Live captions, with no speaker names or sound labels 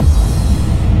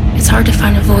hard to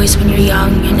find a voice when you're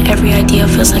young and every idea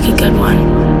feels like a good one,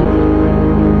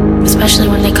 especially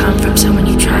when they come from someone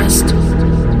you trust.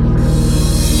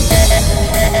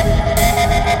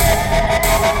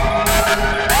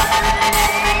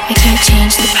 I can't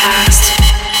change the past,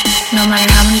 no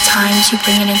matter how many times you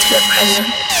bring it into the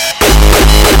present.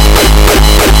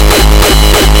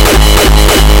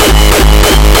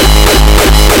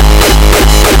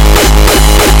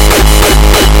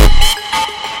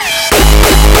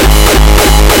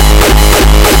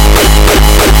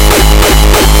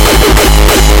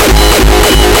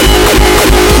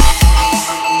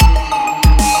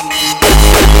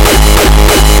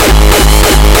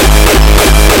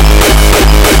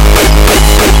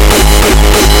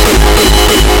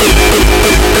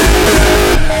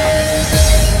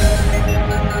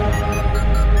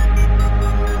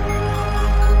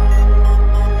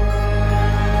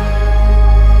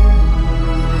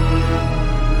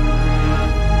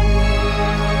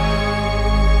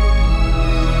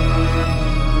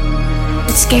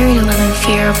 It's scary to live in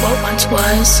fear of what once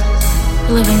was,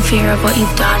 to live in fear of what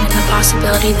you've done and the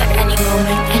possibility that any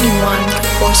moment, anyone can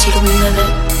force you to relive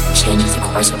it, changes the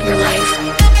course of your life.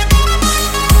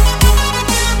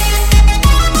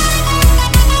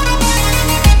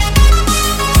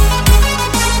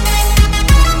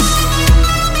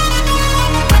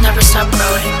 I'll never stop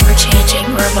growing or changing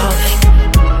or evolving.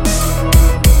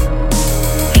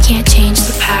 I can't change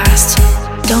the past.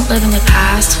 Don't live in the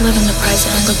past, live in the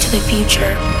present and look to the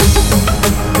future.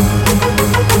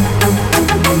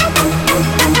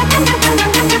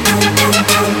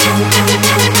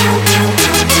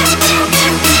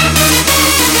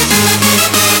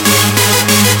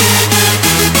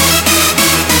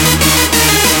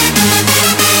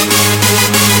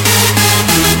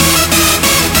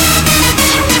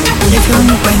 But if you're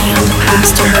only bringing out the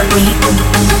past to hurt me,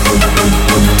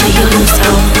 to heal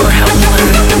yourself or help me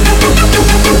learn,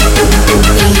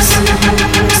 please,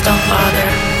 just don't bother.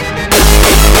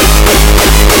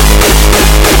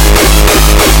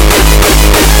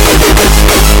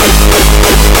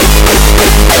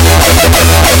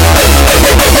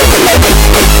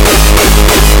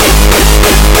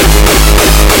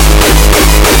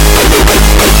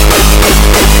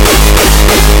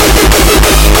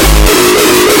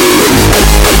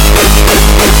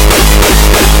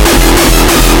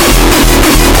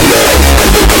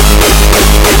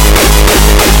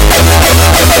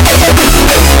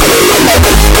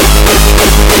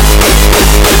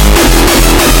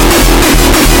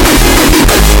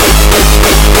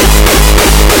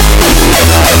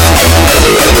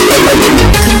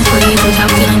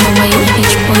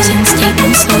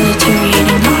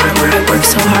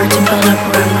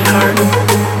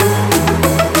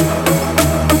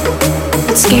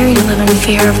 It's scary to live in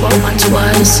fear of what once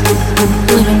was,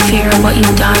 live in fear of what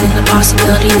you've done and the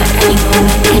possibility that any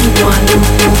moment, anyone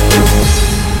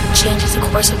changes the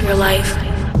course of your life.